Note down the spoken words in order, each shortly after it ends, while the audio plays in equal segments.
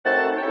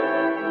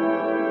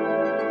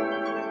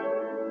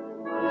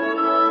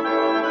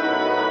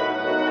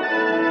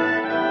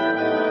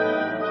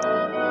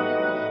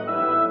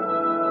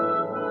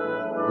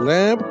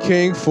Lamb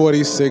King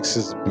 46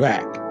 is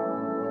back.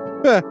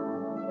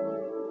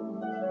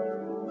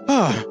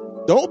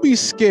 Don't be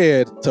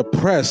scared to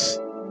press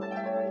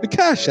the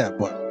Cash App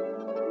button.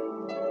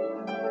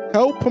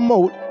 Help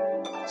promote,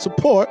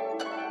 support,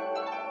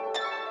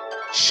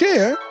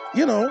 share,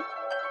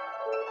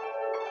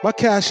 My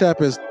Cash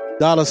App is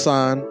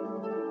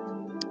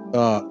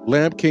 $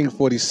 Lamb King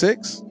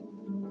 46.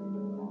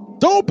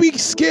 Don't be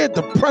scared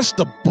to press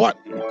the button.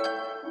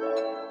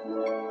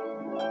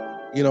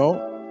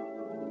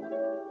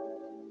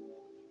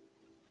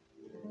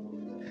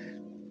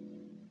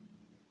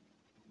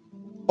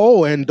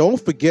 Oh, and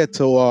don't forget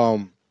to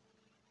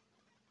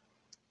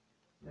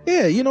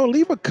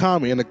leave a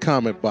comment in the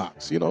comment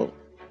box.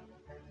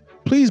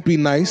 Please be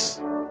nice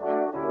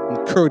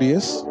and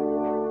courteous,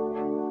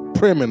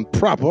 prim and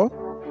proper.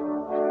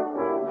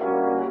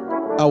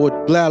 I would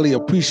gladly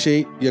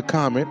appreciate your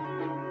comment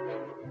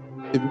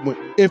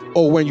if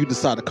or when you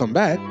decide to come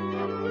back,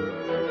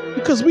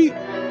 because we're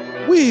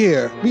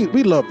here.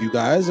 We love you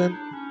guys, and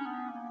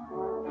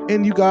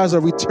you guys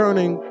are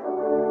returning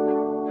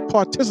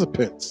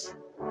participants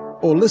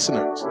or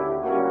listeners.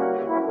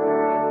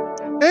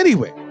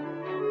 Anyway,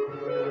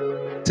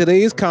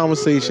 today's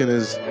conversation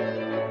is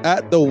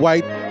at the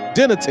white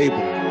dinner table.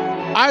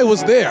 I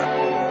was there.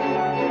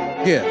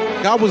 Yeah,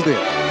 I was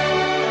there.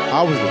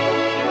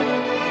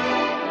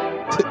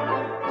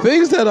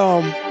 Things that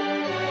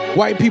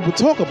white people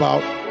talk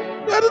about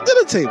at the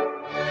dinner table.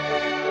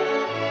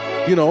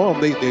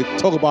 They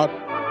talk about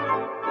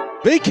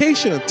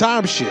vacation and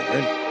timeshare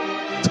and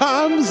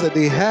times that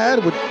they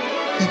had with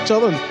each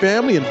other and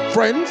family and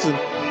friends and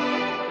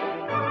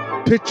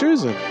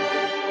pictures, and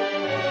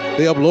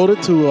they upload it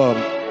to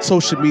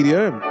social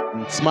media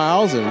and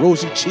smiles and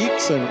rosy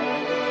cheeks, and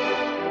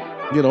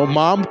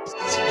mom,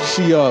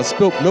 she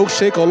spilled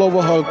milkshake all over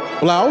her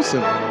blouse,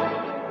 and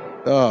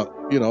a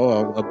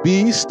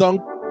bee stung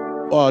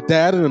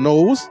dad in the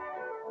nose.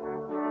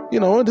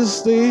 And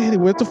they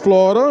went to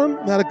Florida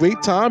and had a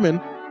great time, and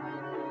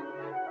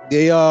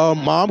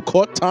mom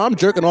caught Tom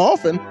jerking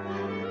off, and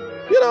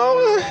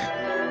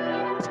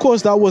of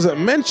course that wasn't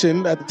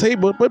mentioned at the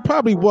table, but it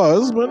probably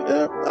was, but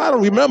I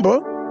don't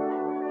remember.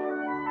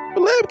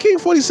 But Lamb King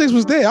 46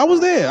 was there. I was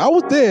there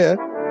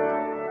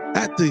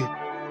at the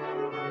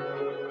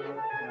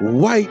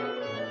white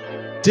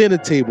dinner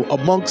table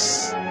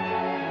amongst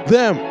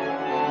them.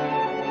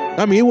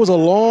 I mean, it was a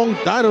long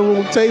dining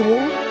room table,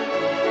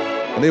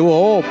 and they were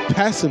all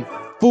passing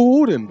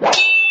food and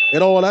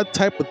all that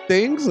type of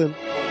things and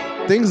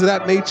things of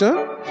that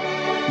nature.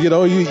 You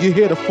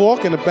hear the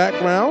fork in the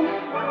background.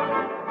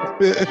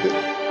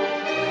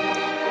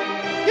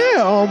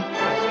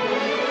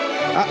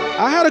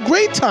 I had a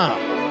great time.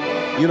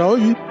 You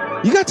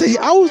got to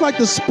hear. I was like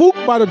the spook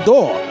by the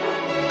door,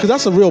 because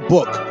that's a real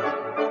book.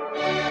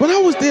 But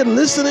I was there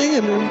listening,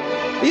 and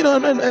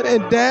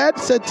Dad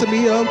said to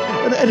me,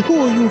 and who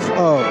are you,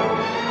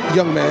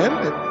 young man?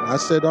 And I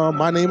said,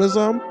 my name is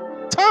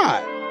Ty.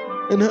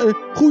 And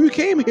who you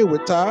came here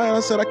with, Ty? And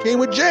I said, I came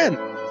with Jen.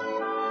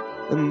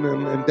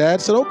 And Dad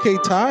said, okay,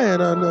 Ty.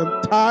 And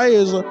Ty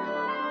is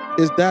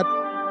that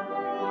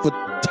for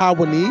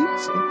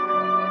Taiwanese?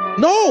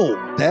 No,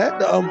 Dad.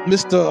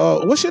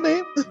 Mr. What's your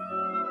name?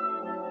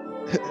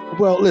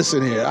 Well,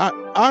 listen here.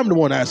 I'm the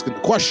one asking the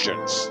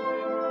questions.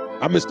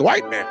 I'm Mr.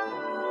 White Man,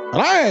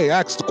 and I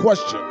ask the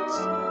questions.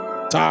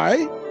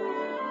 Ty?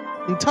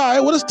 And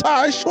Ty, what is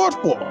Ty short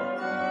for?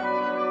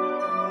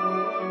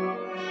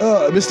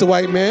 Mr.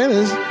 White Man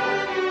is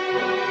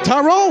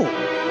Tyrone.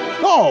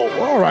 Oh,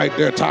 all right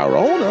there,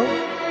 Tyrone.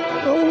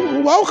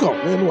 Welcome,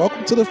 and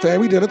welcome to the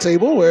family dinner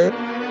table, where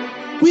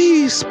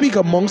we speak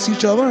amongst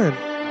each other and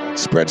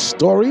spread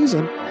stories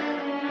and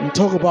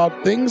talk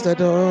about things that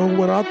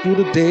went out through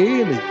the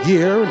day and the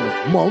year and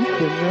the month,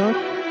 and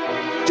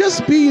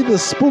just be the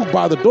spook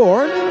by the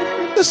door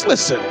and just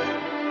listen.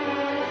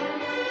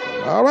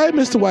 All right,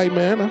 Mr. White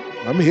Man,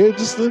 I'm here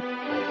just to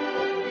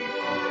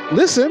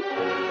listen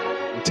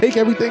and take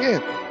everything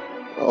in.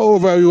 Oh,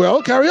 very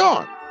well. Carry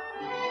on.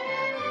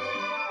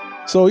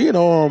 So, they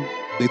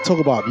talk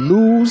about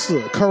news,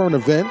 current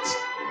events,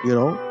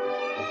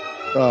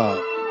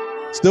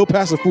 still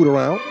passing food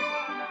around.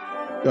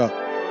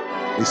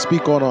 They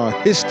speak on our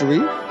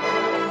history,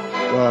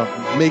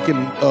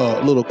 making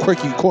little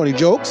quirky, corny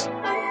jokes.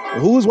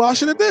 Who's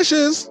washing the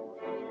dishes?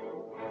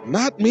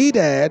 Not me,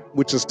 Dad,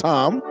 which is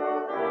Tom,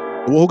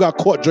 the one who got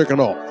caught jerking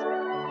off,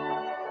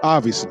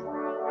 obviously.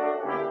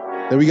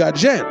 Then we got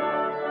Jen.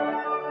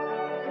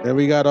 Then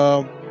we got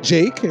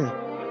Jake and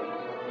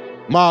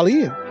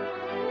Molly and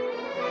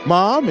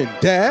Mom and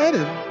Dad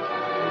and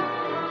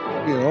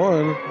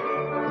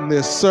and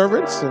their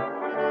servants and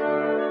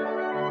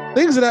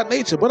things of that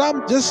nature. But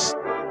I'm just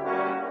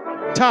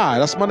Ty.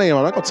 That's my name.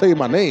 I'm not gonna tell you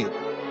my name.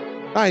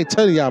 I ain't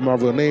telling y'all my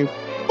real name.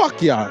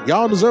 Fuck y'all.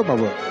 Y'all don't deserve my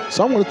real name.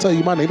 So I'm gonna tell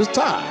you my name is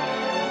Ty.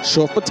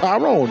 Short for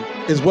Tyrone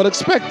is what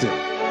expected.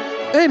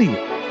 Anyway,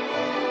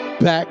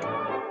 back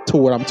to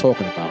what I'm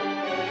talking about.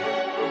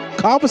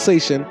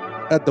 Conversation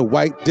at the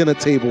white dinner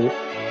table.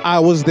 I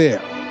was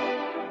there.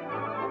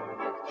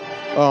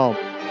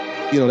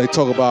 They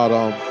talk about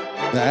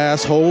the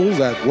assholes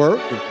at work,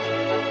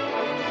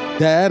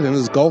 Dad and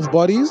his golf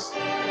buddies,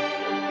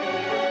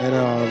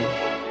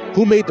 and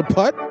who made the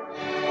putt,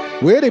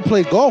 where they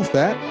play golf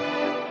at.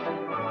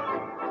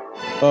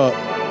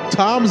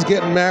 Tom's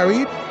getting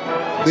married.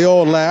 They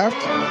all laughed.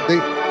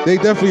 They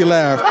definitely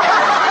laughed.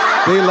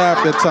 They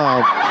laughed at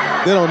Tom.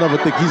 They don't ever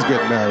think he's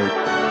getting married.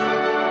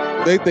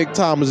 They think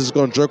Tom is just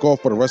going to jerk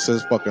off for the rest of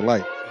his fucking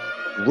life.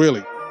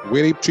 Really? The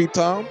way they treat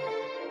Tom?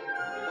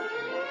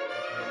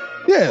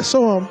 Yeah,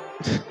 so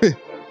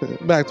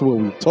back to what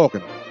we were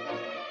talking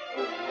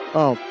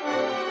about.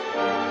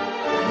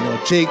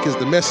 Jake is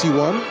the messy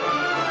one.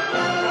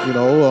 He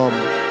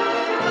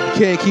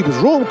can't keep his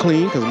room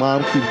clean because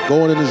Mom keeps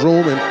going in his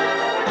room and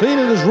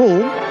cleaning his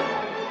room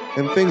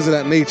and things of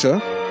that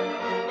nature.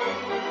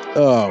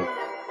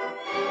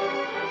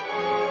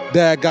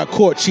 Dad got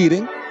caught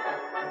cheating.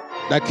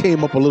 That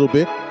came up a little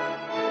bit.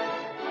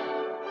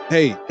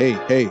 Hey.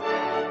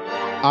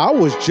 I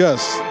was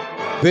just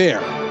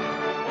there.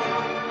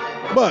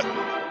 But,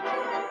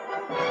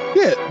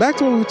 yeah, back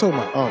to what we were talking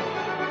about.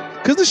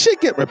 Because the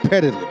shit get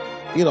repetitive.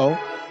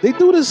 They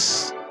do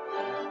this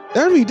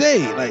every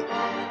day. Like,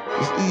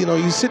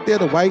 you sit there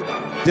at the white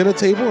dinner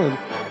table and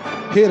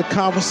hear the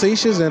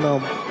conversations and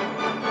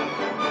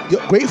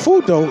great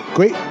food though.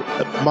 Great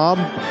Mom,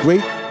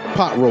 great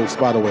pot roast,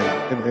 by the way.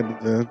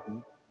 And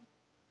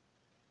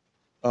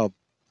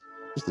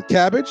just the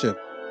cabbage and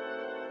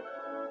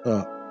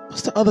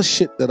what's the other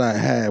shit that I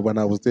had when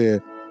I was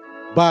there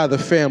by the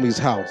family's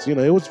house?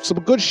 It was some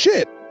good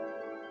shit.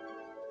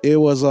 It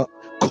was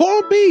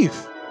corned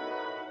beef.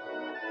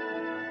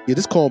 Yeah,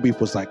 this corned beef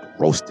was like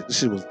roasted. This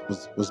shit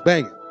was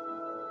banging.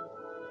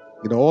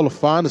 All the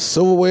finest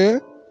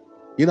silverware.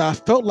 I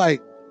felt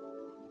like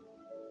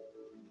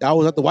I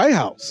was at the White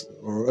House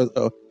or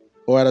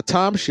at a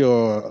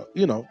timeshare,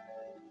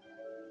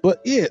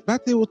 But yeah,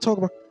 back there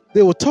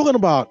they were talking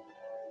about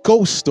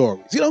ghost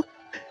stories.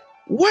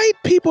 White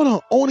people are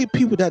the only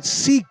people that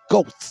see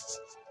ghosts.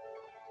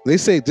 They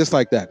say just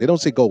like that. They don't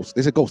say ghosts.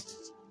 They say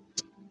ghosts.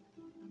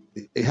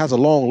 It has a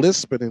long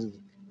lisp and then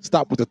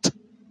stop with the t.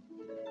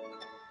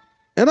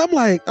 And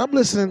I'm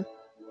listening,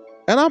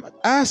 and I'm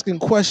asking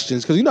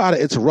questions because you know how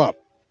to interrupt.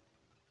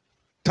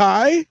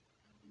 Ty,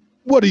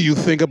 what do you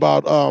think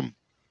about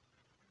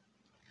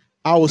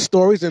our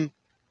stories and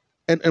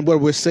what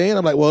we're saying?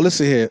 I'm like, well,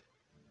 listen here,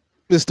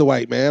 Mr.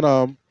 White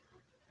Man.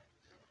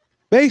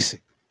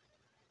 Basic.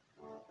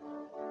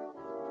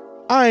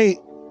 I ain't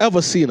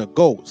ever seen a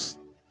ghost.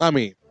 I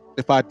mean,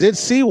 if I did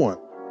see one,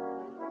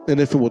 and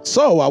if it was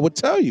so, I would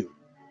tell you.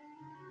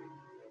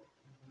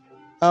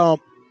 Can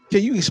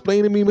you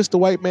explain to me, Mr.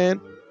 White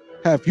Man,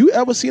 have you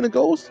ever seen a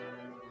ghost?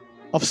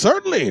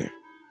 Certainly.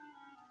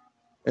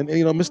 And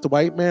Mr.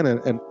 White Man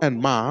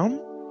and Mom,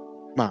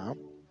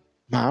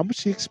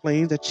 she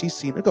explains that she's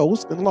seen a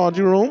ghost in the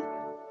laundry room.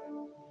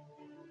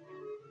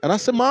 And I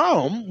said,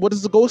 Mom, what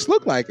does the ghost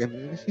look like?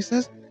 And she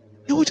says,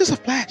 it was just a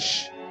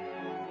flash.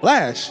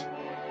 Flash?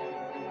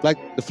 Like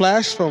the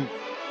Flash from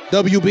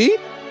WB?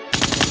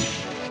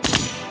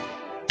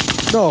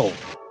 No.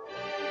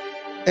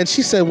 And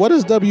she said, what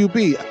is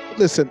WB?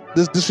 Listen,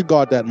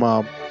 disregard that,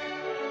 Mom.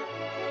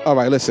 All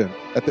right, listen.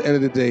 At the end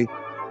of the day,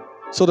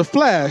 so the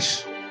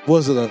Flash,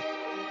 was it a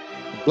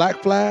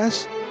black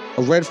flash?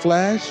 A red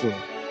flash? Or...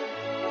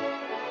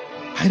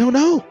 I don't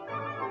know.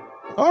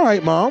 All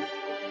right, Mom.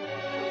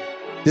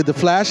 Did the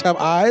Flash have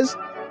eyes?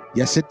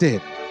 Yes, it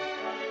did.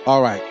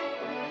 All right.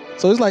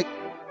 So it's like,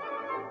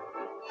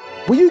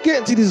 when you get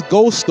into these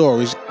ghost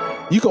stories,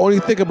 you can only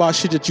think about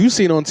shit that you've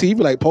seen on TV,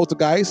 like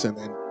poltergeists and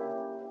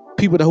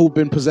people who've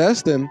been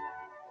possessed and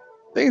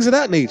things of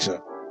that nature.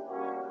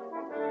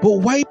 But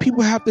white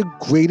people have the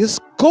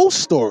greatest ghost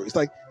stories.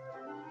 Like,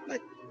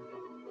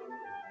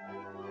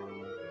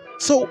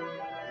 so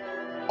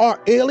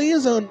are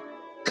aliens on?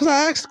 Because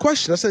I asked the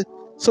question. I said,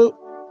 so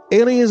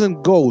aliens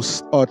and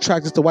ghosts are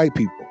attracted to white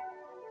people.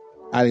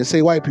 I didn't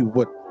say white people,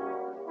 but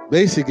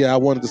basically I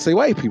wanted to say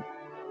white people.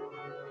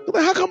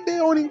 Like, how come they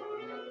only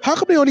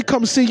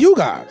come see you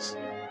guys?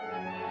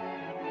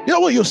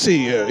 You'll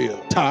see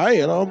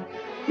Ty,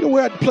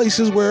 we're at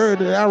places where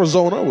in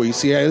Arizona where you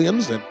see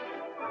aliens and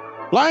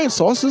flying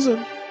saucers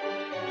and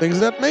things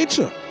of that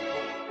nature.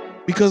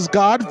 Because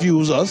God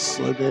views us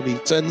and he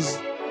sends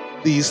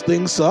these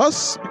things to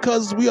us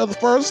because we are the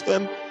first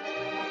and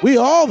we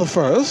are the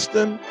first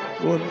and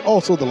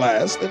also the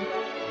last. And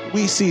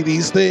we see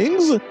these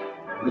things. You're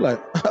like,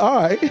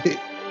 all right.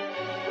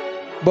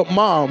 But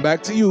Mom,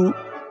 back to you,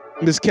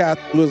 Miss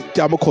Catherine. I'm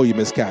going to call you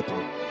Miss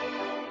Catherine.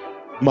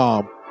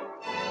 Mom.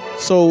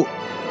 So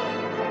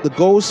the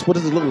ghost, what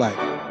does it look like?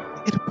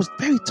 It was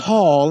very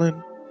tall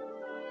and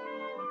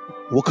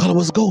what color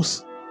was the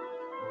ghost?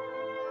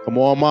 Come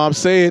on, Mom,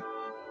 say it.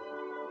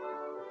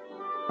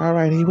 All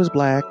right, he was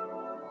black.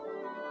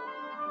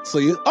 So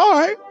all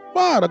right,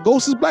 fine, the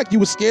ghost is black. You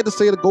were scared to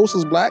say the ghost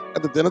is black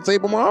at the dinner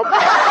table, Mom?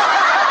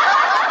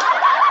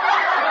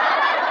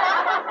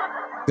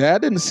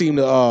 Dad didn't seem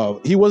to,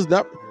 he was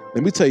not,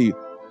 let me tell you,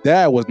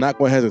 Dad was not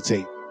going to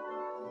hesitate.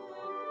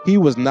 he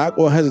was not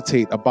going to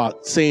hesitate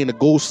about saying the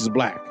ghost is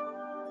black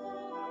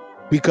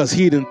because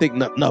he didn't think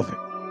nothing of it.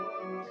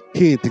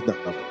 He didn't think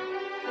nothing of it.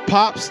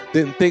 Pops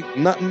didn't think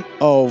nothing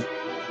of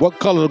what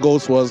color the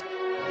ghost was.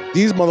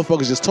 These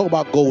motherfuckers just talk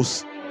about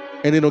ghosts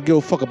and they don't give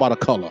a fuck about a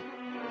color.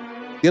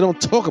 They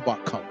don't talk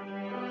about color.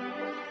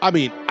 I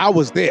mean, I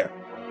was there.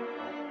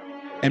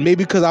 And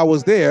maybe because I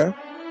was there,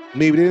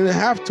 maybe they didn't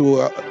have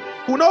to.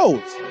 Who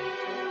knows?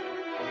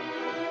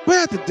 But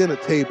at the dinner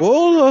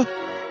table,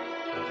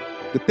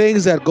 the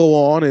things that go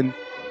on, and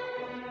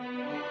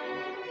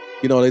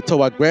you know, they talk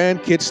about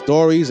grandkid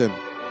stories and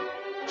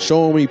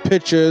showing me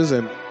pictures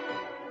and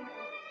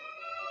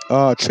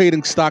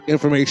trading stock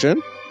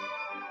information.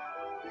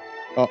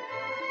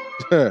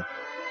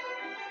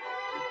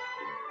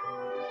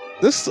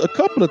 This a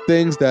couple of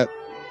things that,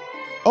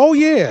 oh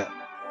yeah,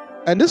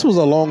 and this was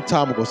a long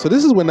time ago. So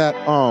this is when that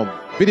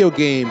video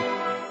game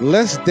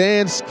Let's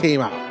Dance came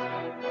out,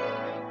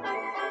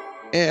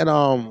 and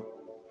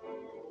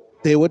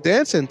they were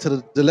dancing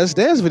to the Let's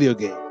Dance video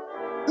game.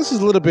 This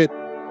is a little bit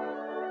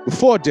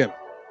before dinner,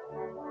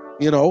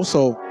 you know.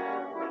 So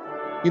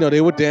you know,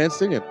 they were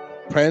dancing and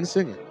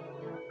prancing and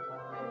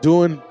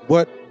doing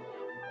what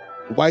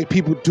white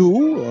people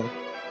do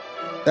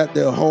at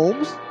their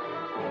homes.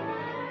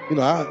 You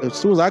know, as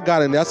soon as I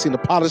got in there, I seen the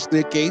polished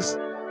staircase,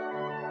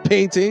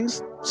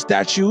 paintings,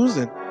 statues,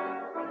 and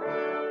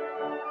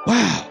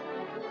wow,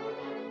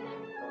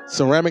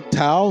 ceramic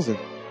towels and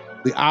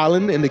the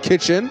island in the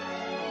kitchen,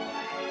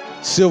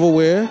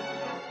 silverware.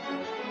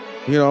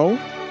 You know,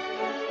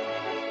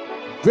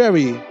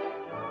 very,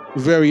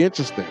 very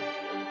interesting.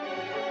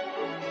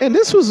 And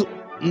this was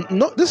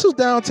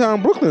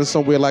downtown Brooklyn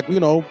somewhere, like, you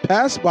know,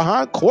 past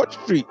behind Court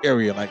Street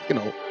area, like, you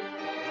know.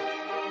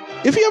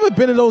 If you ever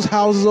been in those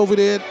houses over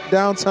there,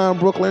 downtown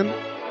Brooklyn,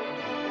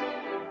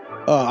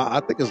 I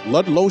think it's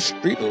Ludlow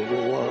Street, or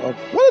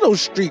one of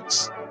those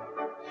streets.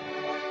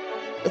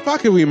 If I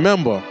can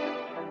remember,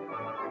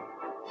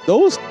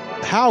 those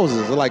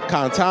houses are like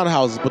kind of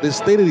townhouses, but they're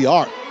state of the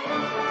art.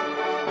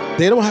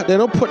 They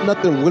don't put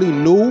nothing really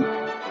new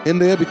in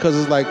there because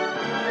it's like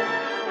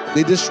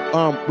they just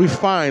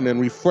refine and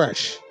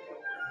refresh,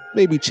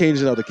 maybe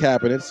changing up the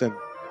cabinets and,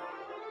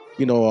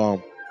 you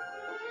know,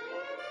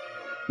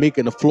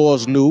 making the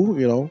floors new,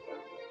 you know,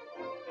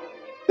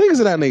 things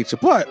of that nature.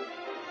 But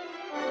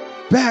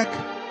back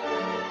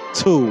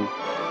to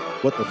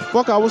what the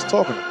fuck I was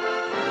talking about.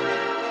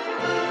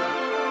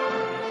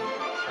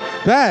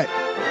 Back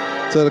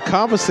to the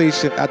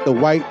conversation at the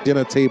white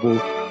dinner table.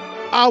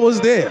 I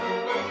was there.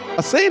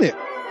 I seen it.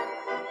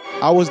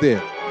 I was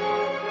there.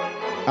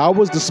 I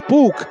was the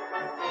spook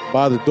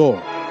by the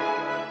door.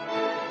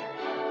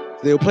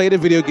 They would play the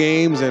video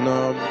games and,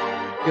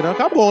 you know,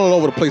 I'm going all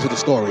over the place with the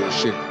story and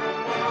shit.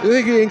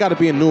 It ain't got to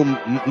be in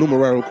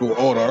numerical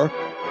order.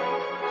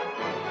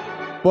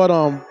 But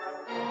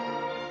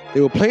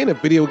they were playing a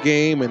video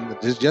game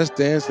and just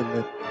dancing.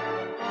 And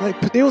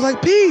like they was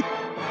like, Pete,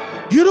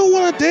 you don't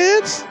want to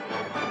dance?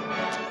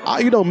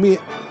 You know me,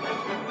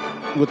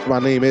 which my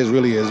name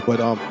really is, but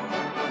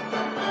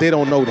they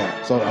don't know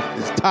that. So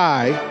it's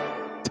Ty.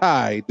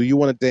 Ty, do you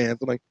want to dance?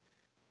 I'm like,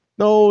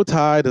 no,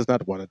 Ty does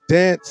not want to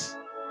dance.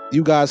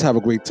 You guys have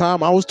a great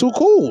time. I was too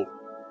cool,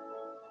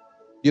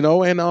 you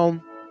know. And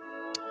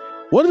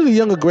one of the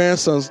younger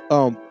grandsons,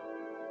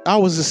 I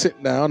was just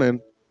sitting down and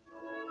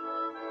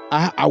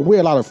I wear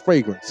a lot of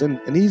fragrance, and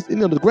he's, you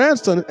know, the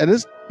grandson, and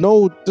it's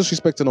no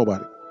disrespect to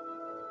nobody,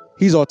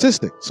 he's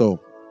autistic, so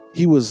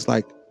he was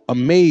like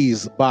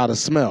amazed by the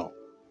smell,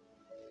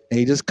 and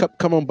he just kept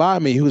coming by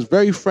me. He was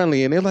very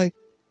friendly, and they're like,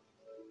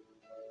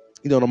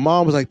 you know, the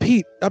mom was like,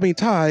 Pete, I mean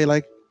Ty,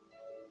 like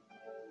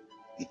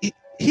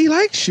he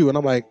likes you, and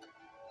I'm like,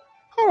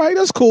 all right,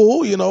 that's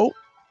cool, you know,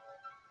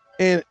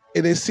 and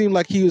it seemed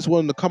like he was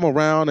wanting to come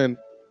around and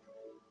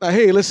like,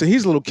 hey, listen,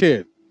 he's a little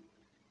kid,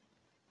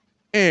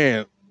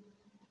 and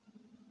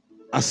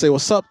I say,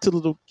 what's up to the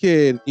little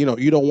kid? You know,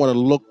 you don't want to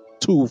look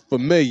too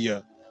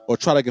familiar or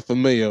try to get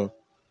familiar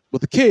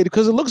with the kid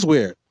because it looks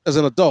weird as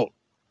an adult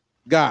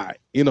guy,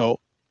 you know.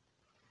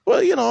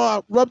 Well, you know,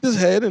 I rubbed his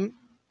head and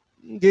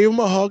gave him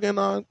a hug, and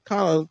I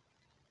kind of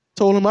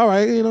told him, all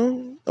right, you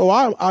know. Oh,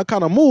 I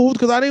kind of moved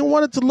because I didn't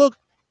want it to look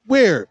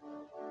weird.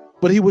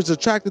 But he was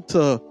attracted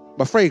to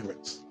my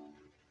fragrance,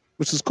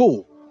 which is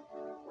cool.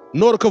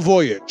 Nautica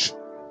Voyage.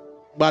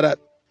 By that,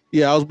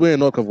 yeah, I was wearing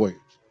Nautica Voyage.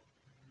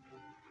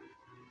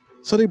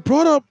 So they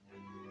brought up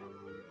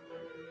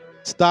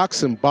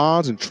stocks and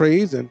bonds and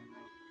trades, and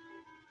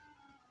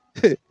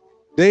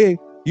they,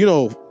 you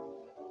know,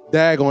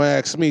 Dad gonna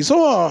ask me,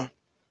 so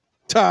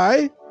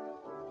Ty,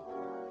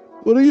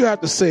 what do you have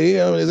to say?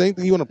 Is there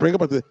anything you want to bring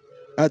up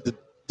at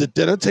the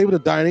dinner table, the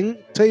dining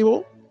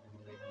table?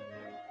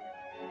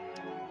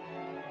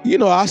 You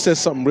know, I said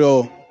something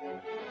real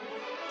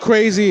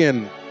crazy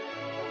and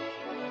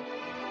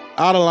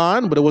out of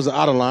line, but it wasn't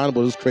out of line,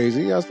 but it was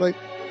crazy. I said,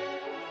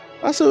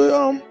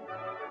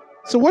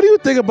 so what do you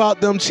think about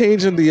them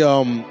changing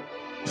the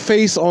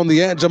face on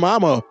the Aunt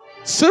Jemima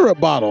syrup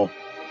bottle?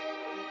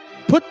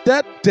 Put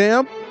that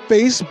damn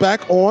face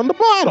back on the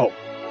bottle.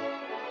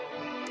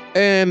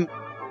 And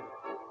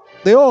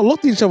they all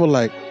looked at each other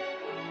like,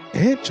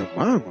 Aunt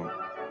Jemima?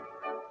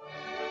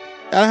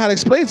 And I had to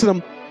explain to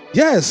them,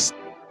 yes,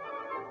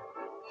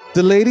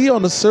 the lady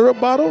on the syrup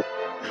bottle,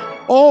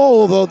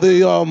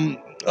 the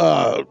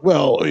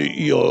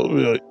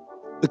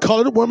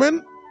colored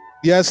woman,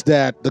 yes,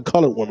 Dad, the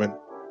colored woman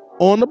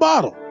on the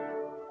bottle.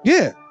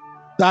 Yeah,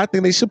 I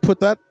think they should put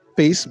that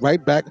face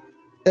right back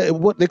at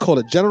what they call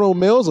it, General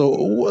Mills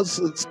or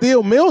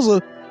Steel Mills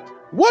or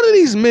one of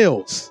these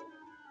mills.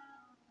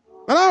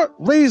 And I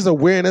raised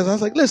awareness. I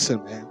was like,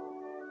 listen, man,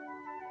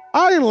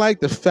 I didn't like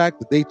the fact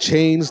that they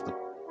changed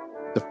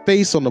the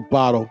face on the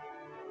bottle,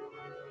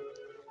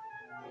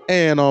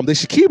 and they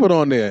should keep it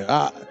on there.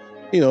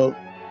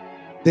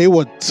 They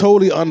were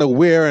totally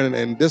unaware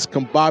and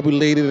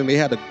discombobulated, and they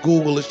had to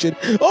Google the shit.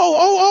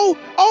 I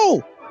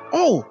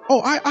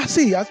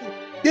see. Yeah,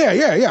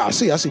 I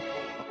see.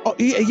 Oh,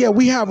 yeah,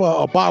 we have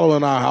a bottle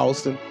in our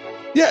house, and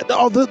yeah,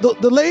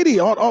 the lady.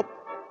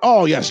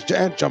 Yes,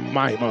 Aunt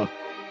Jemima.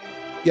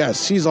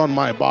 Yes, she's on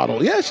my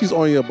bottle. Yeah, she's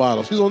on your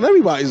bottle. She's on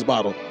everybody's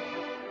bottle.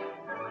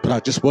 But I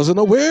just wasn't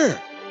aware.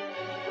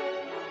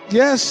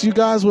 Yes, you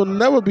guys will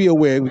never be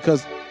aware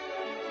because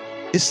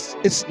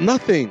it's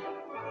nothing.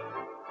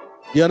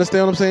 You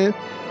understand what I'm saying?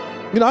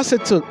 I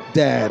said to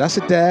Dad,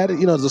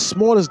 the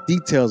smallest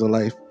details in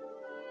life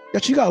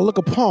that you got to look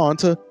upon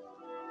to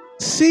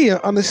see and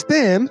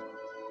understand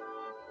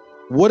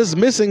what is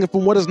missing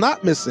from what is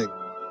not missing.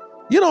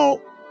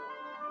 You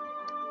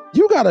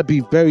got to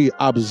be very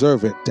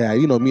observant, Dad.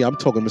 You know me, I'm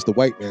talking Mr.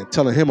 White Man,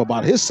 telling him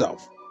about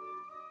himself.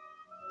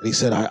 And he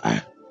said,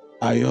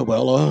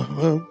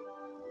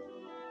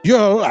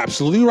 you're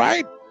absolutely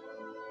right.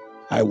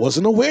 I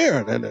wasn't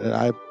aware. And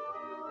I'm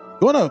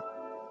going to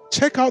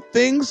check out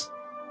things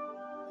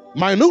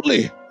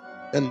minutely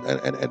and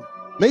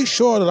make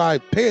sure that I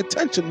pay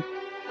attention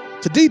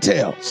to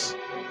details.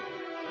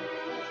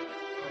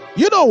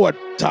 You know what,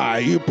 Ty?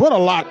 You put a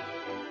lot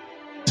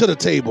to the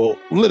table,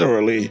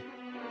 literally.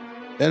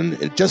 And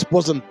it just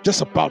wasn't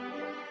just about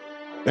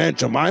Aunt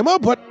Jemima,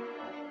 but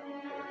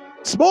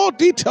small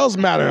details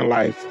matter in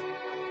life.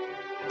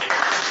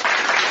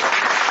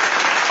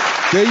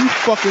 There you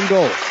fucking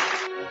go.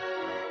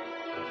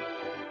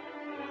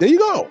 There you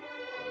go.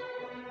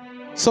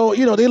 So,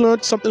 they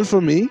learned something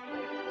from me.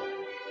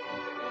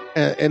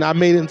 And I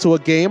made it into a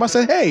game. I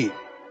said, hey,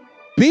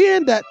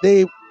 being that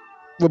they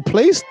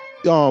replaced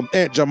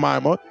Aunt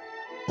Jemima,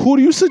 who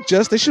do you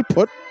suggest they should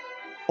put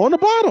on the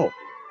bottle?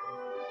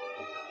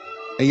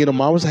 And,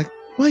 Mom was like,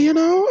 well,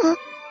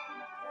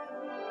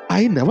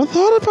 I never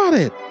thought about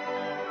it.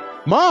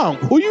 Mom,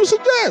 who you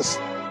suggest?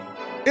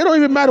 It don't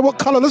even matter what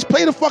color. Let's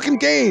play the fucking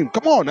game.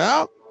 Come on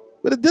now.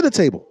 With a dinner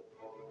table.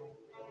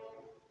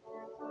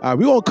 We're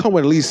going to come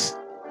with at least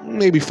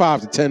maybe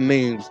 5 to 10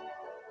 names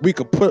we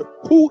could put.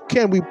 Who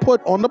can we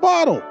put on the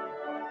bottle?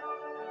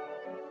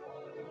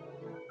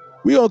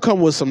 We're going to come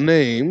with some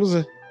names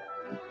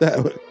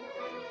that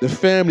the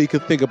family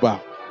could think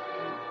about.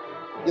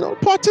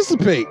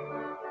 Participate.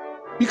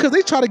 Because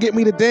they try to get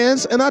me to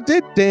dance, and I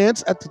did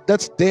dance at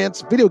that's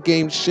dance video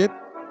game shit.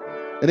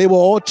 And they were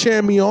all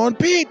cheering me on.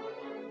 Pete!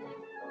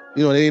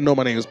 They didn't know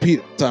my name was Pete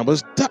at the time,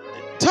 but it was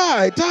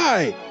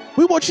Ty,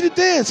 we want you to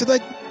dance.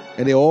 And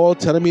they all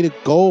telling me to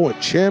go and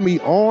cheer me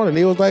on, and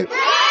they was like, shit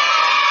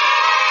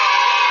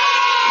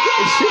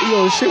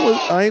was,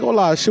 I ain't gonna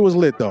lie, shit was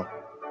lit though.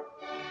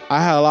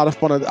 I had a lot of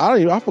fun.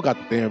 I forgot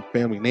the damn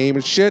family name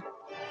and shit.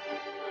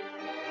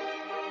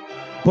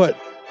 But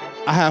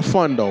I had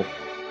fun though.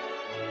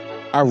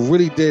 I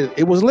really did.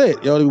 It was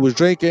lit. He was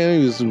drinking,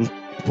 he was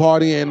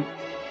partying,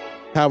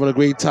 having a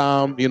great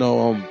time.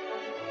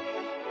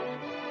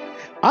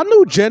 I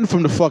knew Jen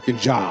from the fucking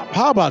job.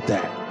 How about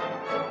that?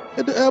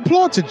 And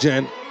applaud to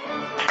Jen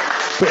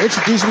for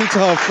introducing me to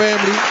her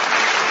family.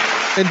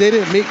 And they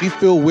didn't make me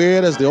feel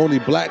weird as the only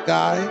black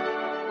guy.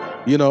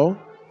 It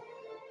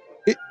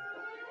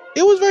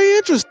was very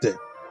interesting.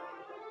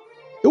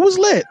 It was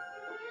lit.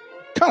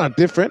 Kind of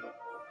different.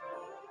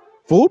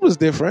 Food was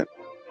different.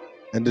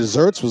 And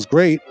desserts was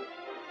great.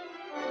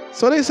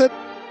 So they said,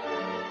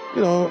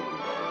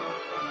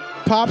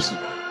 Pop's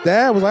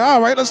dad was like,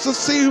 all right, let's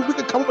just see if we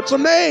can come up with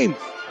some names.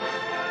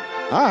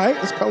 All right,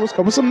 let's come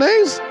up with some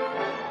names.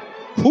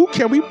 Who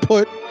can we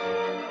put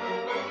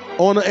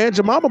on an Aunt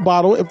Jemima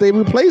bottle if they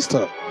replaced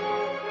her?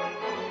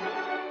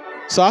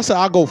 So I said,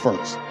 I'll go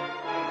first.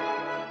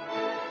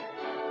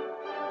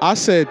 I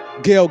said,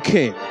 Gayle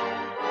King.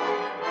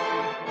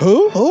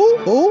 Who?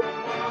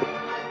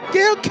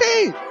 Gayle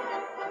King.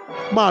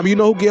 Mom, you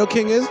know who Gayle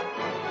King is?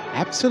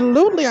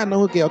 Absolutely, I know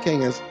who Gayle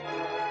King is.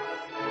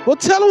 Well,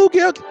 tell him who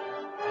Gayle King.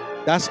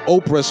 That's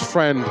Oprah's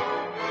friend.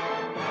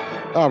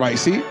 All right,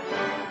 see?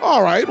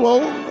 All right, well,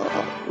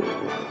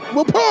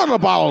 we'll put her on the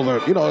bottle.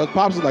 The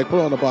Pops is like, put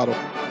her on the bottle.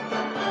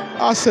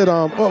 I said,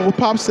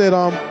 Pop said,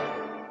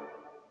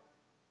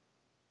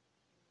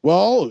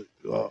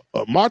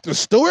 Martha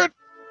Stewart?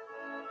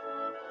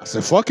 I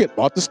said, fuck it,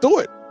 Martha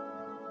Stewart.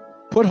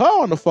 Put her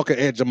on the fucking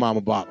Aunt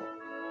Jemima bottle.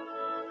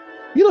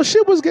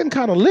 Shit was getting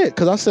kind of lit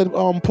because I said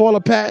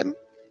Paula Patton.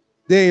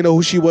 they didn't know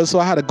who she was, so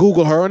I had to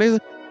Google her, and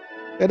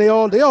they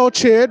all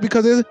cheered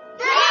because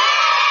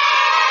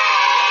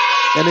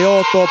and they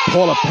all thought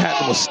Paula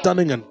Patton was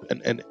stunning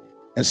and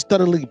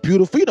stunningly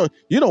beautiful.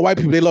 You know, white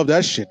people, they love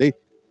that shit.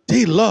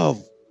 They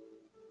love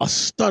a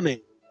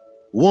stunning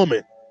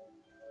woman.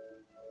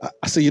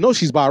 I said, you know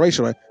she's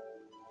biracial, right?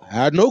 I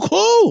had no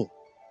clue.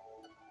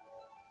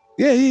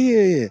 Yeah.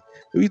 You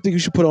think you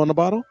should put her on the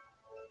bottle?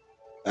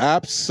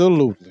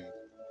 Absolutely.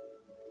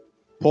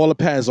 Paula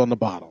Patton's on the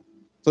bottom.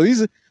 So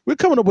we're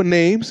coming up with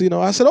names. You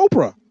know, I said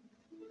Oprah.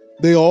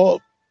 They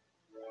looked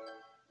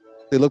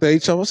at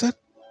each other and said,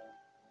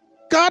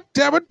 God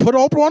damn it, put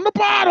Oprah on the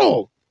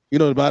bottle. You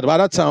know, by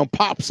that time,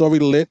 Pop's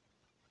already lit.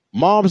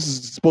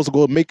 Mom's supposed to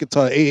go make it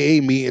to an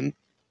AA meeting.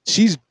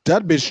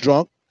 That bitch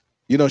drunk.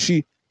 You know,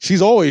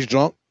 she's always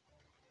drunk.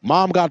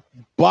 Mom got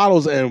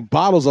bottles and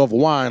bottles of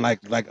wine, like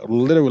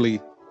literally,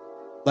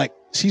 like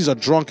she's a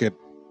drunkard,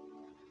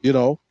 you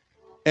know.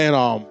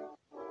 And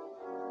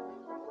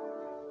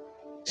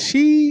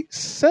she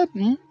said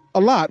a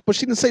lot, but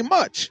she didn't say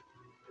much.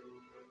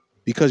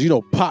 Because, you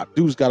know, Pop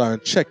dude's got her in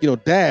check. You know,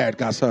 Dad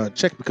got her in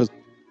check because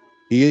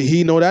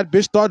he know that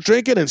bitch start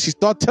drinking and she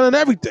start telling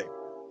everything.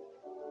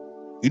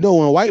 You know,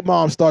 when white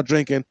moms start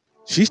drinking,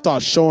 she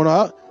starts showing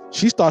her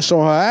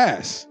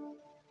ass.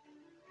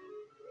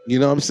 You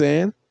know what I'm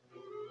saying?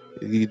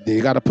 They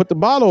got to put the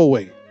bottle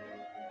away.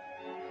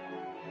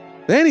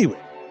 Anyway,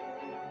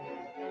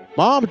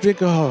 Mom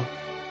drinking her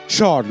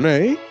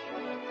Chardonnay,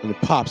 and the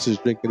Pops is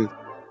drinking his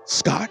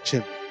Scotch,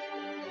 and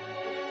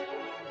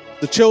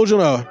the children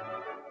are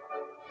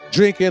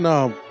drinking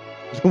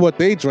what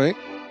they drink.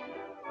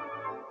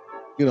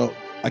 You know,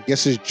 I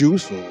guess it's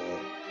juice or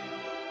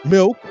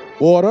milk,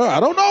 water. I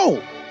don't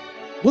know.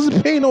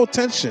 Wasn't paying no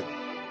attention.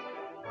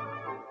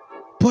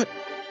 But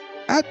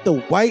at the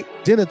white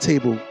dinner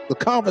table, the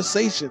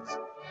conversations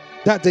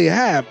that they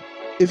have,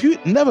 if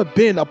you've never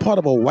been a part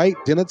of a white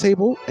dinner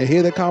table and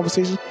hear their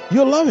conversations,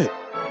 you'll love it.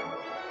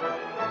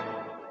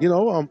 You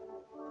know,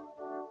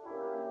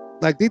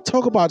 like they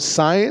talk about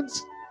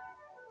science.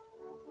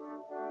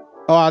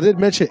 Oh, I did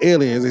mention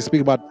aliens. They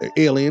speak about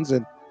aliens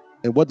and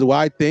what do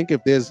I think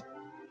if there's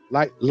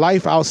like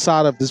life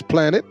outside of this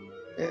planet.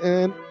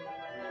 And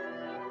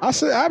I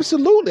said,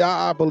 absolutely,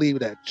 I believe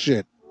that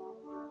shit.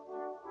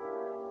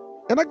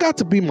 And I got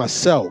to be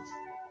myself.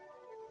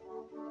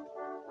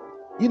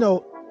 You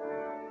know,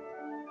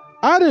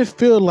 I didn't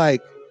feel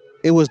like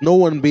it was no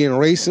one being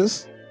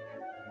racist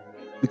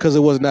because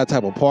it wasn't that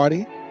type of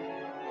party.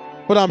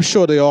 But I'm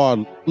sure they are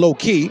low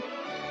key.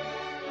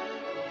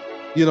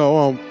 You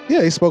know, yeah,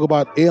 they spoke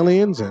about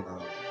aliens, and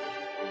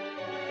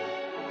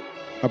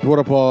I brought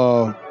up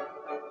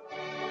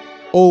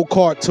old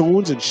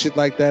cartoons and shit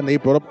like that, and they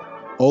brought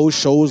up old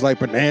shows like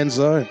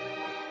Bonanza and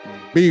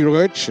Be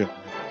Rich. And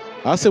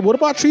I said, what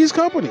about Three's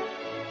Company?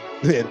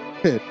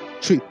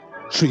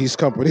 Three's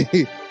Company.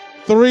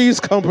 Three's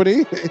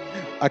Company.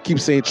 I keep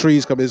saying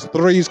Three's Company. It's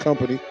Three's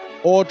Company.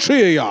 All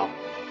three of y'all.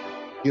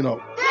 You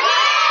know.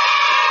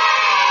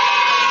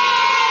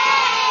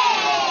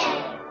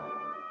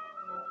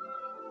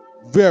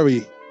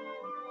 Very,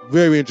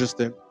 very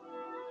interesting.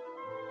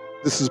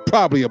 This is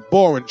probably a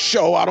boring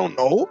show. I don't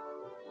know.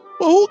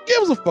 But who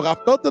gives a fuck? I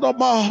felt it on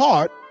my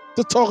heart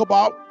to talk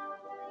about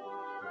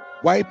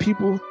white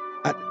people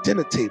at the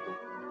dinner table.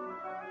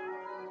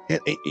 And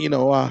you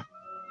know,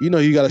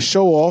 you got to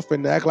show off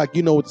and act like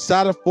you know the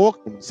side of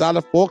fork,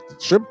 the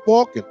shrimp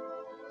fork,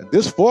 and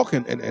this fork,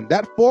 and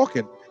that fork,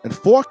 and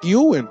fork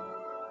you. And,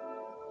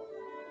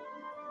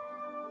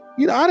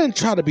 you know, I didn't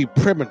try to be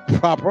prim and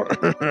proper.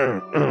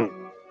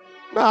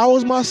 No, I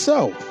was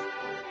myself.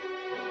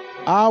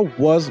 I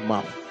was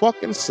my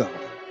fucking self.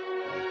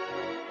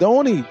 The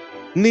only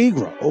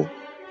Negro,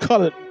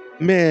 colored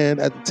man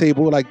at the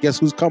table, like Guess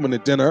Who's Coming to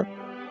Dinner,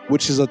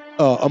 which is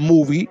a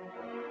movie,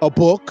 a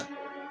book,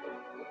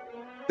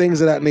 things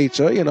of that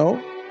nature, you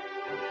know.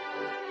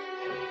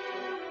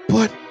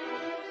 But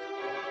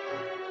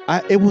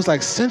it was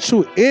like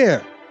sensual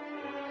air.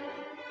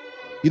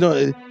 You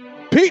know,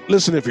 Pete,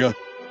 listen, if you're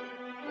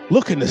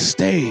looking to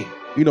stay,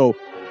 you know,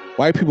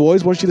 white people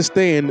always want you to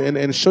stay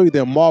and show you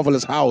their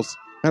marvelous house.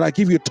 And I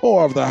give you a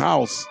tour of the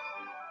house,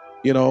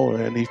 you know,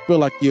 and you feel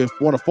like you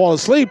want to fall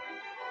asleep,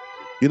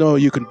 you know,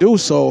 you can do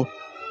so.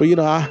 But, you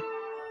know,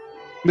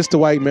 Mr.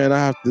 White Man, I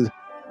have to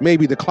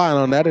maybe decline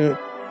on that. And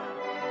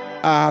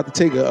I have to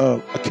take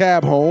a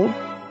cab home.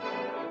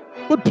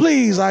 But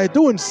please, I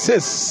do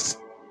insist.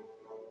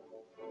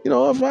 You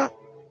know,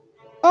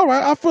 all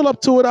right, I feel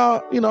up to it.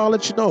 I'll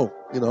let you know,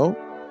 you know.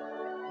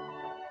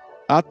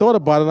 I thought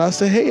about it and I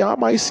said, hey, I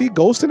might see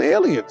ghosts and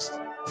aliens.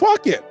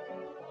 Fuck it.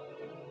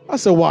 I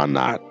said, why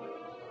not?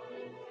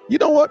 You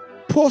know what?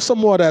 Pour some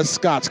more of that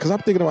scotch, because I'm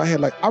thinking in my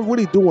head, like, I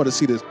really do want to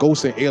see this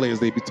ghosts and aliens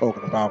they be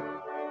talking about.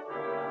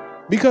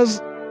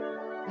 Because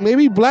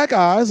maybe black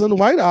eyes and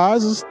white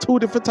eyes is two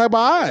different type of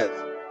eyes.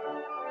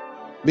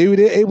 Maybe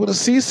they're able to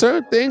see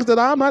certain things that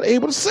I'm not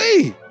able to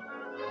see.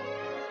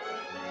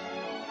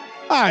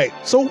 All right,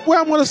 so where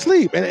I'm going to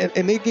sleep?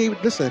 And they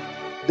gave, listen,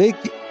 they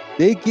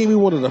gave me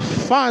one of the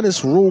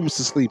finest rooms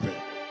to sleep in.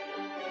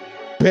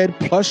 bed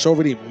plush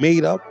already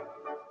made up,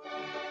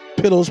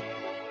 pillows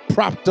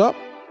propped up,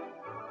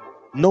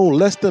 no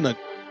less than a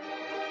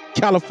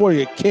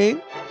California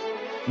king,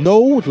 no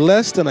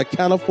less than a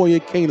California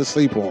king to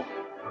sleep on.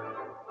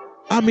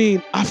 I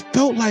mean, I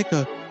felt like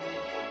a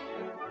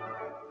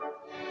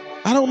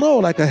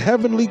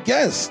heavenly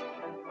guest.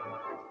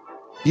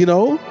 You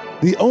know,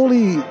 the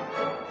only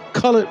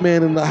colored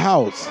man in the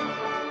house.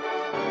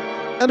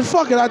 And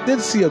fuck it, I did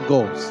see a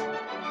ghost.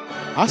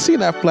 I seen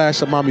that flash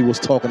that mommy was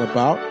talking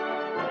about.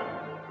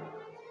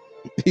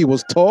 He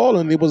was tall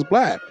and he was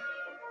black.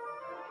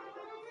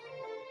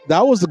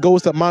 That was the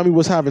ghost that mommy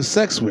was having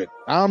sex with.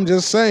 I'm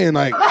just saying,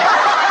 like,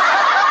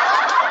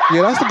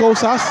 yeah, that's the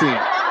ghost I seen.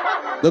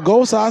 The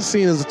ghost I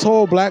seen is a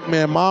tall black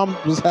man mom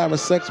was having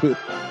sex with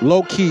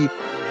low key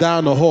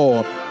down the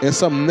hall in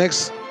some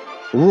next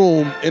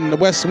room in the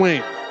west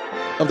wing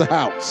of the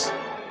house.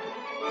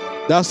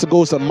 That's the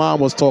ghost that mom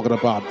was talking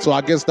about. So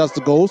I guess that's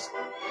the ghost.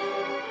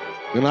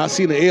 And I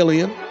seen an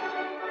alien.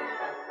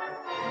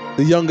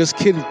 The youngest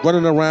kid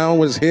running around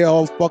with his hair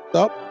all fucked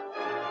up.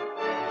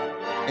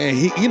 And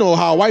he, you know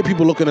how white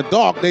people look in the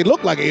dark, they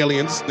look like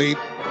aliens. They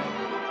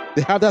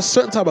have that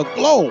certain type of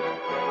glow.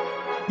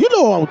 You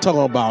know what I'm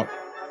talking about.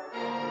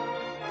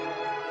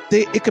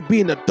 It could be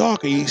in the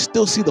dark and you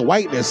still see the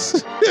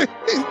whiteness.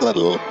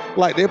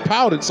 Like they're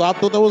powdered, so I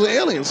thought that was an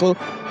alien. So,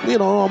 you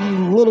know,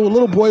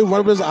 little boy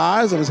rubbing his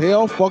eyes and his hair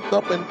all fucked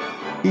up, and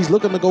he's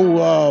looking to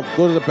go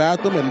to the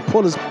bathroom and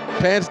pull his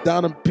pants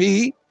down and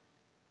pee.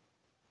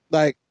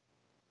 Like,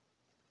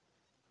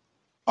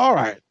 all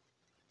right.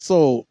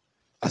 So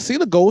I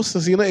seen a ghost,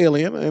 I seen an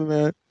alien,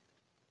 and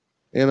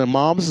the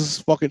mom's is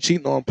fucking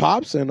cheating on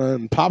Pops,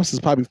 and Pops is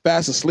probably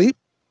fast asleep,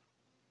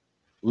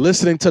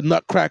 listening to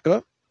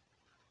Nutcracker.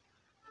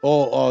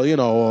 Or you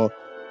know,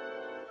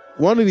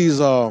 one of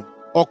these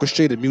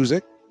orchestrated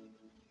music.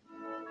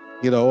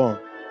 You know,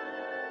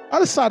 I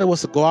decided was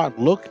to go out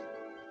and look.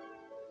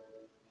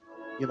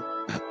 You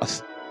know,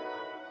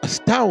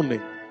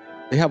 astounding.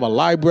 They have a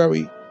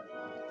library.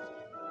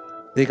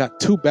 They got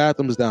 2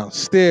 bathrooms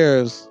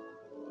downstairs.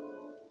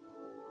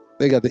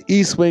 They got the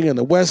east wing and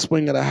the west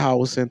wing of the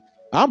house, and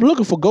I'm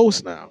looking for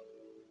ghosts now.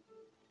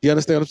 You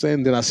understand what I'm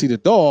saying? Then I see the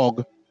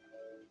dog.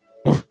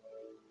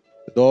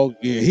 The dog,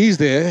 yeah, he's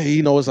there.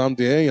 He knows I'm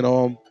there. You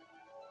know,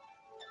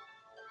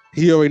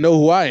 he already know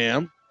who I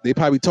am. They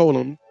probably told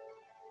him.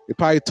 They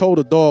probably told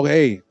the dog,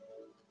 "Hey,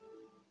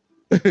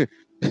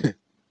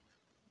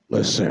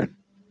 listen,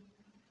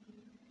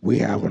 we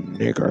have a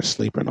nigger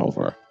sleeping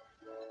over.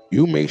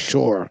 You make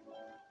sure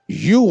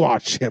you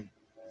watch him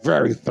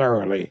very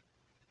thoroughly."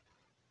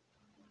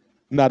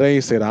 Nah, they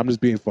ain't say that. I'm just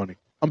being funny.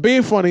 I'm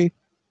being funny.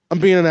 I'm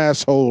being an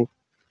asshole.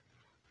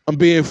 I'm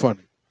being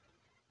funny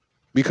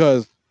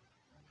because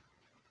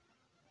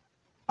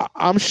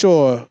I'm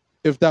sure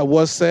if that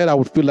was said, I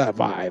would feel that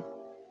vibe.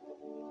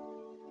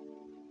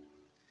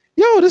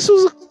 Yo, this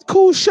was a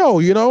cool show,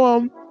 you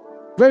know,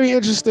 very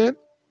interesting.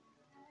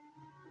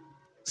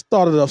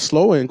 Started off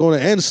slow and going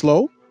to end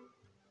slow.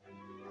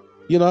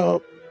 You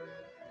know,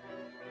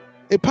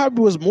 it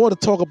probably was more to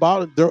talk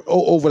about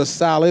over the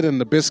salad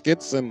and the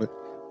biscuits and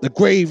the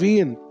gravy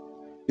and,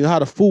 you know, how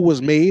the food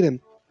was made and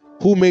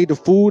who made the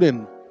food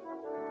and,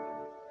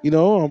 you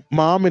know,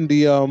 mom and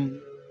the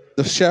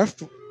chef.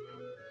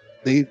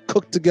 They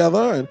cooked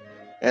together,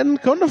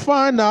 and come to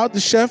find out, the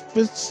chef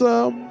is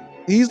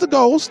he's the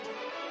ghost,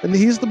 and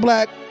he's the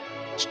black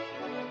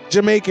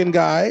Jamaican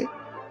guy.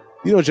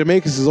 You know,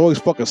 Jamaicans is always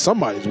fucking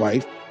somebody's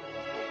wife,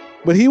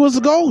 but he was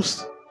the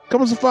ghost.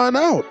 Comes to find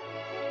out,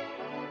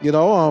 you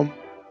know,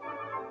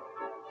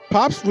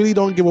 Pops really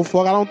don't give a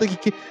fuck. I don't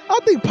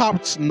think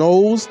Pops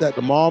knows that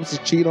the moms is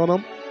cheating on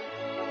him,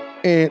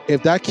 and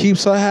if that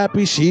keeps her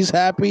happy, she's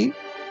happy.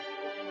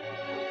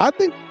 I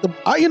think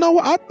you know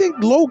what? I think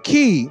low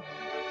key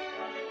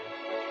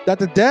that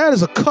the dad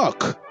is a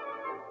cuck.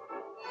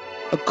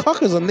 A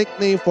cuck is a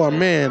nickname for a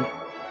man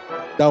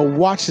that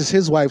watches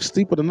his wife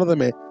sleep with another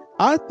man.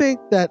 I think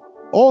that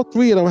all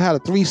 3 of them had a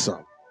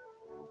threesome.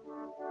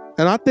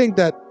 And I think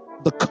that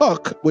the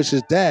cuck, which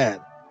is dad,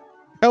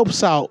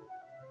 helps out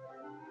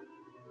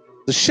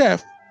the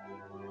chef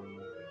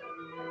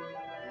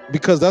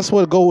because that's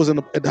what it goes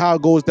in and how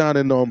it goes down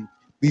in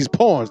these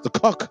porns. The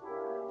cuck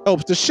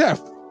helps the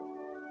chef.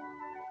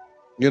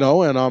 You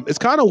know, and it's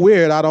kind of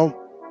weird.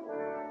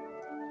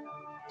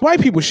 White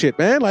people shit,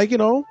 man. Like, you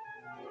know,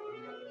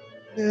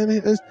 and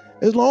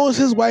as long as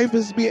his wife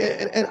is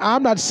and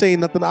I'm not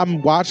saying nothing.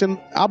 I'm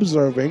watching,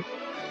 observing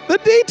the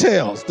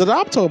details that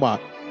I'm talking about,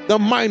 the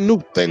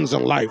minute things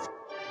in life,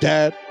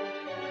 Dad.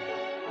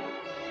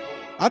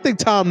 I think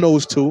Tom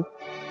knows too.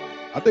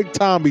 I think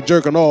Tom be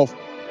jerking off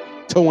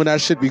to when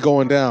that shit be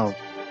going down.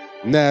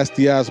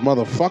 Nasty ass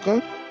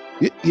motherfucker.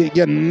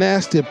 You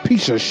nasty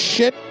piece of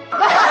shit.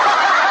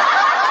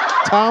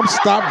 Tom,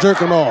 stop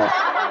jerking off.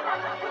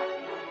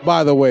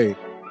 By the way.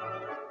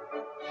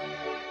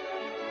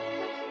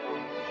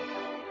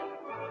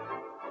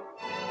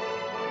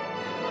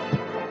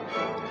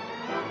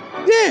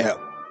 Yeah.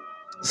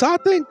 So I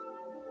think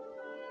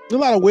there's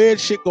a lot of weird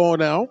shit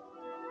going on.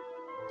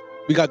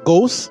 We got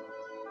ghosts.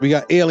 We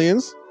got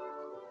aliens.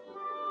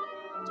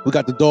 We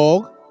got the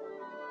dog.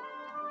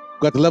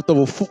 We got the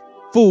leftover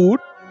food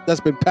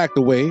that's been packed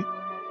away.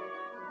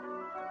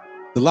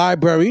 The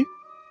library.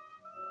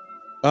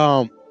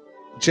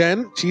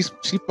 Jen, she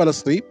fell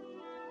asleep.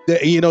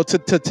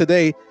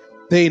 Today,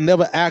 they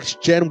never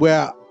asked Jen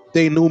where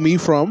they knew me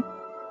from.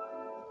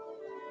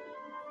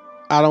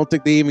 I don't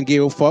think they even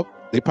gave a fuck.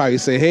 They probably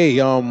say, hey,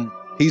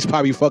 he's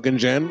probably fucking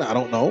Jen. I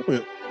don't know.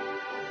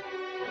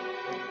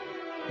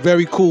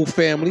 Very cool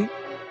family.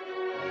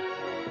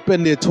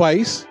 Been there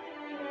twice.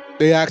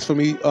 They asked for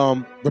me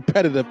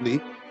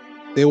repetitively.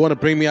 They want to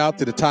bring me out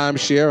to the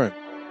timeshare and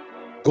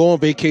go on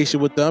vacation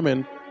with them.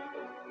 And,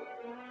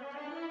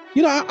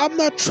 I'm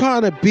not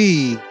trying to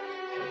be,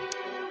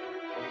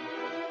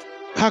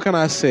 how can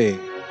I say,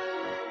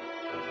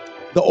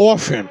 the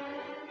orphan.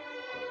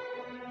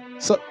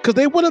 So, because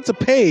they wanted to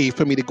pay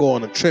for me to go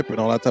on a trip and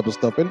all that type of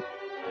stuff. And,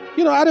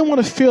 I didn't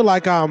want to feel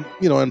like I'm,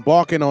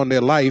 embarking on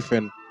their life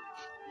and,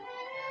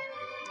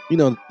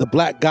 the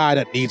black guy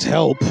that needs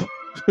help.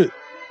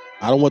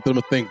 I don't want them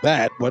to think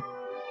that, but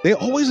they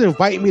always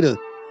invite me to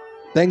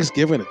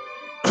Thanksgiving and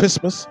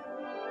Christmas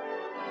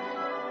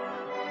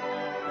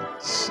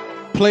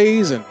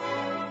plays and,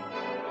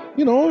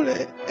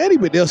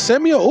 anyway, they'll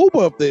send me an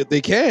Uber if they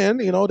can.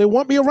 They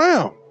want me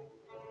around.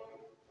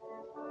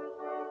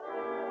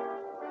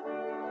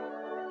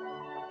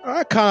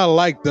 I kind of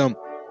like them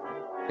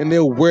and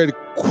their weird,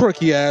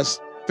 quirky-ass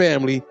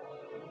family.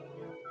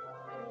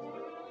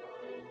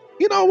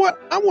 You know what?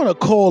 I want to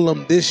call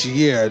them this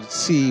year to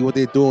see what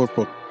they're doing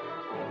for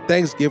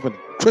Thanksgiving,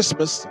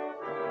 Christmas,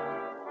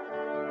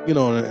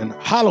 and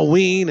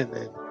Halloween,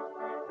 and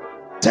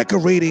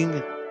decorating,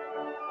 and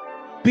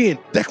being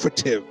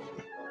decorative,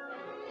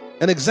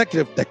 and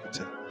executive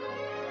decorative.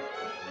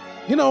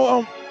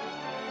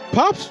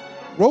 Pops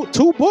wrote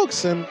 2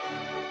 books, and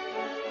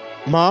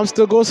Mom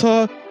still goes to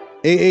her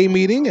AA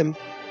meeting, and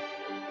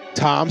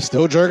Tom's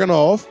still jerking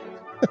off.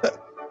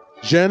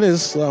 Jen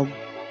is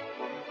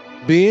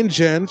being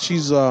Jen.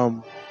 She's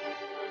going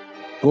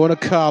to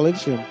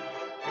college and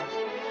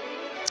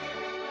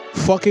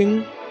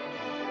fucking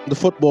the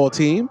football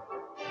team.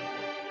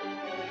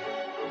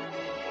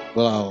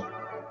 Well,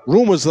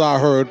 rumors that I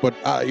heard, but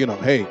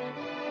hey,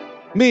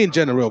 me and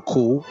Jen are real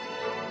cool.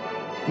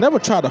 Never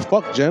tried to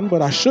fuck Jen,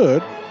 but I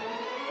should.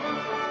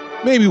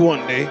 Maybe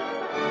one day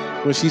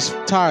when she's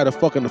tired of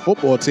fucking the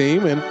football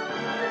team, and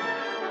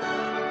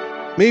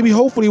maybe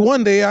hopefully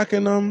one day I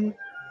can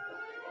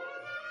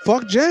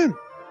fuck Jen.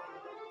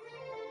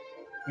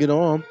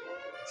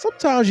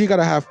 Sometimes you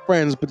gotta have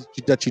friends but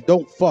that you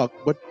don't fuck,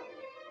 but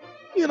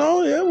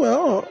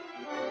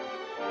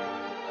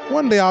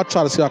one day I'll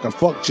try to see if I can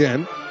fuck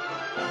Jen.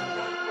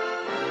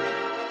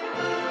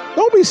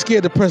 Don't be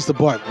scared to press the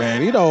button,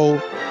 man.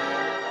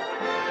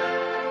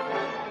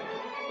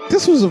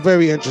 This was a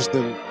very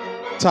interesting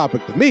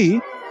topic to me.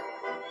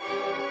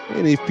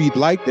 And if you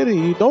liked it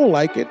and you don't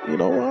like it, I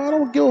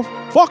don't give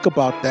a fuck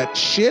about that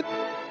shit.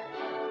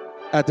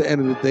 At the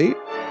end of the day,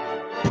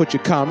 put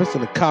your comments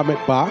in the comment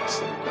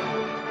box.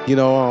 You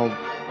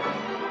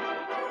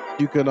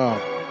can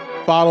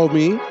follow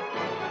me.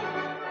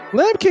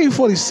 Lamb King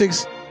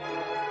 46,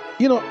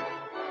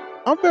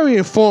 I'm very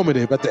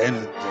informative at the end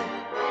of the day.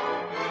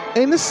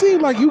 And it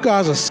seems like you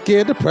guys are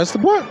scared to press the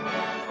button.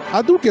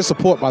 I do get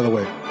support, by the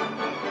way.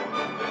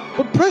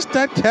 But press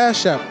that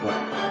Cash App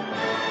button.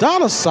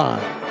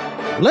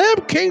 $,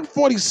 Lamb King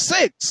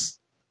 46.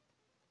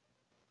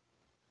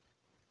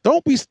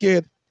 Don't be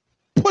scared.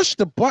 Push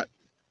the button.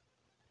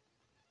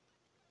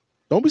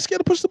 Don't be scared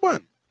to push the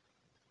button.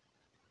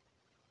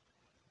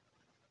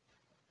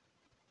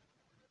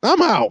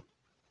 I'm out.